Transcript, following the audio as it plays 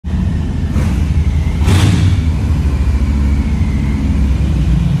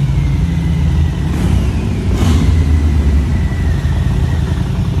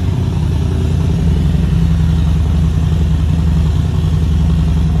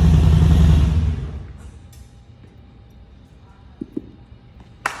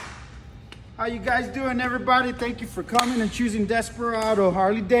How you guys doing, everybody? Thank you for coming and choosing Desperado,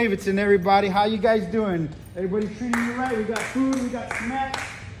 Harley-Davidson, everybody. How you guys doing? Everybody treating you right? We got food, we got snacks,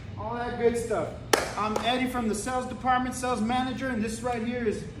 all that good stuff. I'm Eddie from the sales department, sales manager, and this right here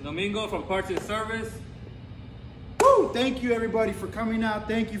is Domingo from Parts and Service. Woo! Thank you, everybody, for coming out.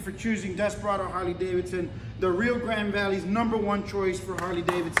 Thank you for choosing Desperado Harley-Davidson, the Rio Grande Valley's #1 choice for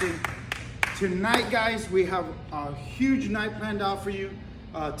Harley-Davidson. Tonight, guys, we have a huge night planned out for you.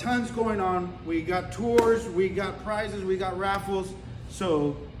 Tons going on. We got tours, we got prizes, we got raffles.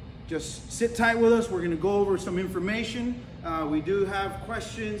 So just sit tight with us. We're going to go over some information. We do have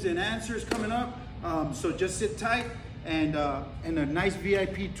questions and answers coming up. So just sit tight and a nice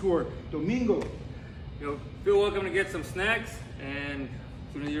VIP tour. Domingo. Feel welcome to get some snacks, and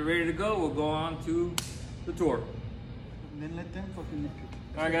as soon as you're ready to go, we'll go on to the tour. And then let them fucking nip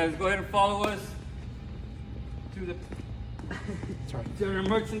you. All right, guys, go ahead and follow us to the Sorry. to our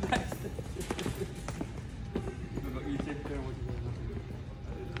merchandise.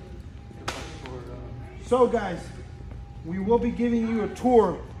 So, guys, we will be giving you a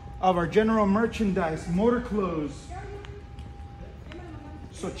tour of our general merchandise, motor clothes.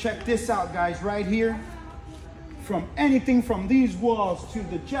 So check this out, guys, right here. From anything from these walls to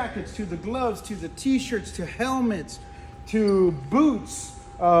the jackets, to the gloves, to the t-shirts, to helmets, to boots,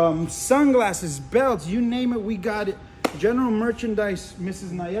 sunglasses, belts, you name it, we got it. General merchandise. Mrs.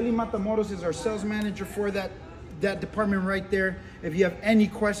 Nayeli Matamoros is our sales manager for that department right there. If you have any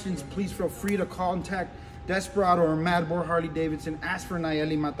questions, please feel free to contact Desperado or Madbor Harley-Davidson. Ask for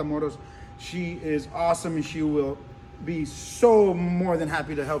Nayeli Matamoros. She is awesome and she will be so more than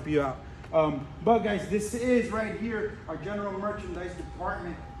happy to help you out. But guys, this is right here our general merchandise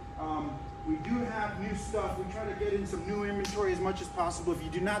department. We do have new stuff. We try to get in some new inventory as much as possible. If you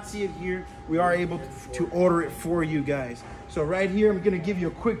do not see it here, we are able to order it for you guys. So right here, I'm gonna give you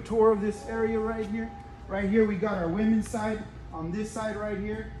a quick tour of this area right here. Right here, we got our women's side on this side right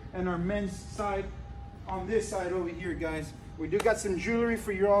here, and our men's side on this side over here, guys. We do got some jewelry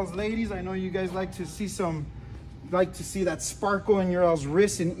for your all's ladies. I know you guys like to see that sparkle in your all's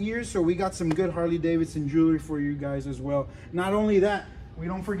wrists and ears, so we got some good Harley-Davidson jewelry for you guys as well. Not only that, we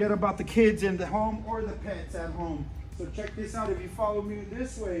don't forget about the kids in the home or the pets at home. So check this out. If you follow me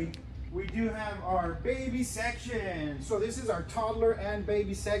this way, we do have our baby section. So this is our toddler and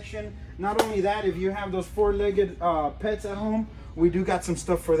baby section. Not only that, if you have those four-legged pets at home, we do got some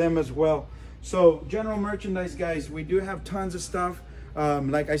stuff for them as well. So general merchandise, guys, we do have tons of stuff.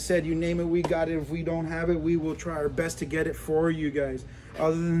 Like I said, you name it, we got it. If we don't have it, we will try our best to get it for you guys.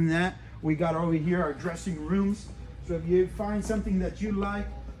 Other than that, we got over here our dressing rooms. So if you find something that you like,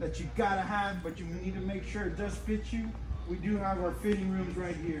 that you gotta have, but you need to make sure it does fit you, we do have our fitting rooms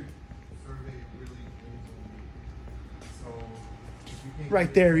right here.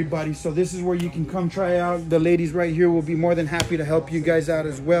 Right there, everybody. So this is where you can come try out. The ladies right here will be more than happy to help you guys out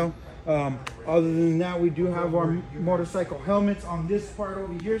as well. Other than that, we do have our motorcycle helmets on this part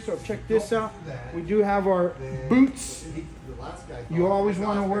over here. So check this out. We do have our boots. You always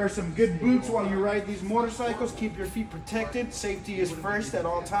want to wear some good boots while you ride these motorcycles. Keep your feet protected. Safety is first at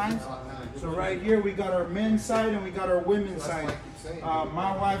all times. So right here, we got our men's side and we got our women's side.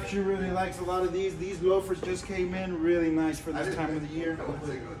 My wife, she really likes a lot of these. These loafers just came in really nice for this time of the year.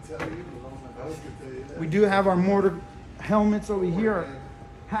 We do have our motor helmets over here.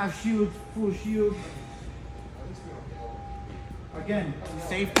 Half shields, full shields. Again,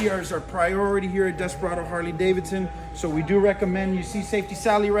 safety is our priority here at Desperado Harley-Davidson. So we do recommend you see Safety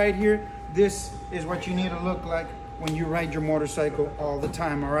Sally right here. This is what you need to look like when you ride your motorcycle all the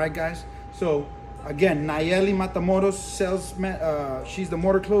time. All right, guys? So again, Nayeli Matamoros, she's the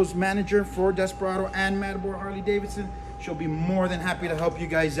motor clothes manager for Desperado and Madbor Harley-Davidson. She'll be more than happy to help you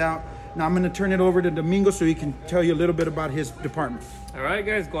guys out. Now I'm going to turn it over to Domingo so he can tell you a little bit about his department. All right,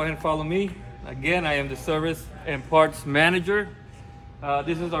 guys, go ahead and follow me. Again, I am the service and parts manager.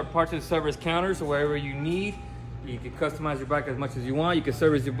 This is our parts and service counter, so wherever you need, you can customize your bike as much as you want. You can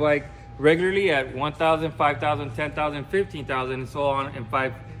service your bike regularly at 1,000, 5,000, 10,000, 15,000, and so on in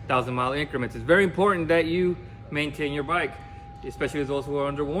 5,000 mile increments. It's very important that you maintain your bike, especially those who are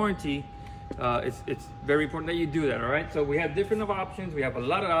under warranty. It's very important that you do that, all right? So we have different options. We have a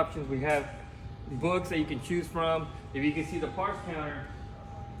lot of options. We have books that you can choose from. If you can see the parts counter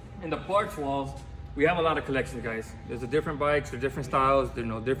and the parts walls, we have a lot of collections, guys. There's different bikes, there's different styles,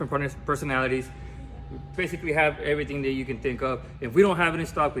 there's different personalities. We basically have everything that you can think of. If we don't have it in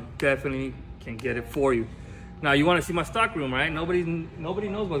stock, we definitely can get it for you. Now, you want to see my stock room, right? Nobody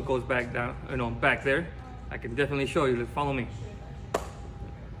knows what goes back down, back there. I can definitely show you. Let's follow me.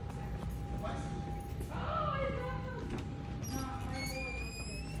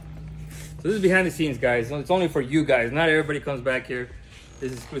 So this is behind the scenes, guys. It's only for you guys. Not everybody comes back here.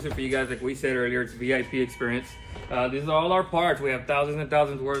 This is exclusive for you guys. Like we said earlier, it's a VIP experience. These are all our parts. We have thousands and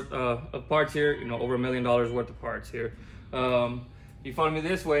thousands worth of parts here. You know, over $1 million worth of parts here. You follow me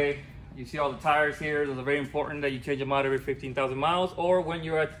this way, you see all the tires here. Those are very important that you change them out every 15,000 miles or when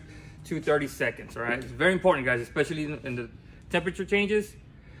you're at 230 seconds, all right? It's very important, guys, especially in the temperature changes.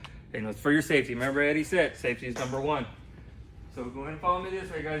 You know, it's for your safety. Remember Eddie said, safety is number one. So go ahead and follow me this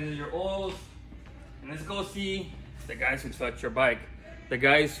way, guys. These are your oils. And let's go see the guys who touch your bike. The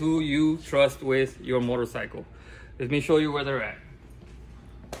guys who you trust with your motorcycle. Let me show you where they're at.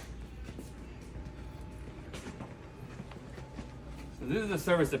 So this is the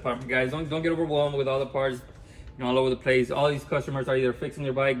service department, guys. Don't get overwhelmed with all the parts, you know, all over the place. All these customers are either fixing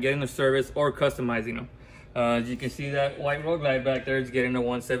their bike, getting the service, or customizing them. As you can see, that white road glide back there is getting a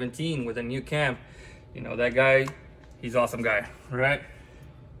 117 with a new cam. You know, that guy, he's an awesome guy, right?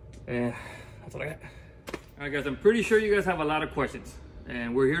 And that's all I got. All right, guys, I'm pretty sure you guys have a lot of questions,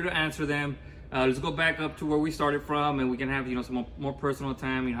 and we're here to answer them. Let's go back up to where we started from, and we can have, you know, some more personal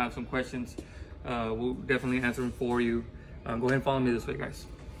time. You have some questions, we'll definitely answer them for you. Go ahead and follow me this way, guys.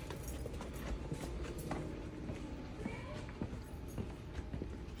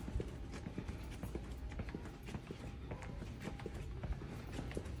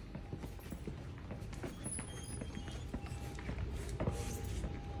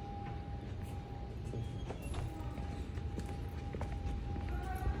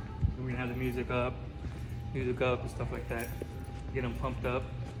 We're gonna have the music up and stuff like that. Get them pumped up.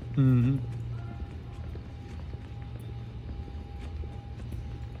 Mm-hmm.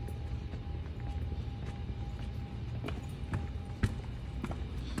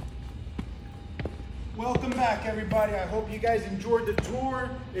 Welcome back, everybody. I hope you guys enjoyed the tour.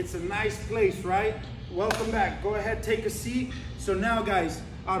 It's a nice place, right? Welcome back. Go ahead, take a seat. So now, guys,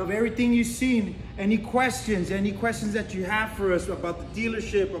 out of everything you've seen, any questions that you have for us about the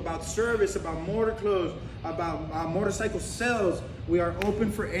dealership, about service, about motor clothes, about motorcycle sales, we are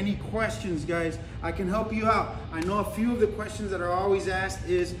open for any questions, guys. I can help you out. I know a few of the questions that are always asked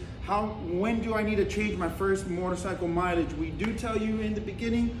is, when do I need to change my first motorcycle mileage? We do tell you in the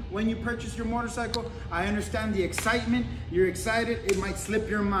beginning when you purchase your motorcycle. I understand the excitement. You're excited. It might slip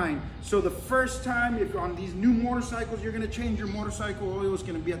your mind. So the first time, if you're on these new motorcycles, you're going to change your motorcycle oil. It's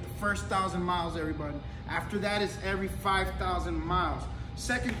going to be at the first 1,000 miles, everybody. After that, it's every 5,000 miles.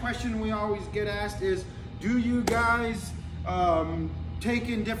 Second question we always get asked is, do you guys take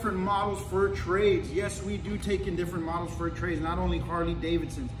in different models for trades? Yes, we do take in different models for trades, not only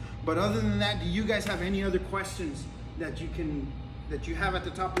Harley-Davidsons. But other than that, do you guys have any other questions that you have at the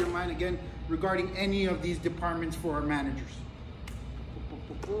top of your mind, again, regarding any of these departments for our managers?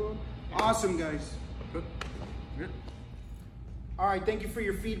 Awesome, guys. Good. All right, thank you for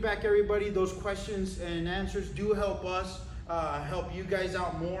your feedback, everybody. Those questions and answers do help us help you guys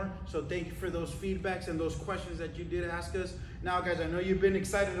out more. So thank you for those feedbacks and those questions that you did ask us. Now, guys, I know you've been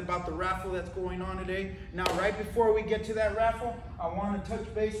excited about the raffle that's going on today. Now, right before we get to that raffle, I want to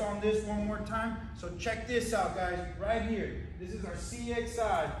touch base on this one more time. So check this out, guys, right here. This is our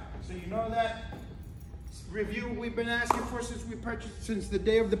CXI. So you know that review we've been asking for since the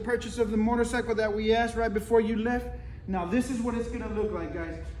day of the purchase of the motorcycle that we asked right before you left. Now, this is what it's going to look like,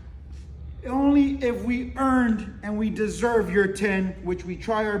 guys. Only if we earned and we deserve your 10, which we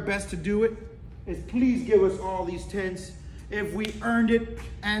try our best to do it, is please give us all these 10s if we earned it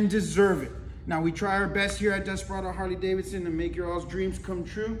and deserve it. Now, we try our best here at Desperado Harley-Davidson to make your all's dreams come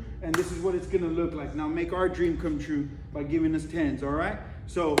true, and this is what it's gonna look like. Now, make our dream come true by giving us 10s, all right?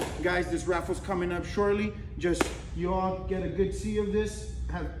 So, guys, this raffle's coming up shortly. Just, you all get a good see of this.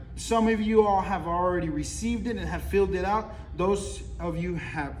 Some of you all have already received it and have filled it out. Those of you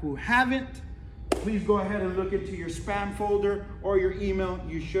who haven't, please go ahead and look into your spam folder or your email.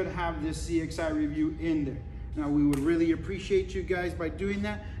 You should have this CXI review in there. Now, we would really appreciate you guys by doing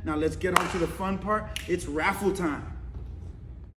that. Now, let's get on to the fun part. It's raffle time.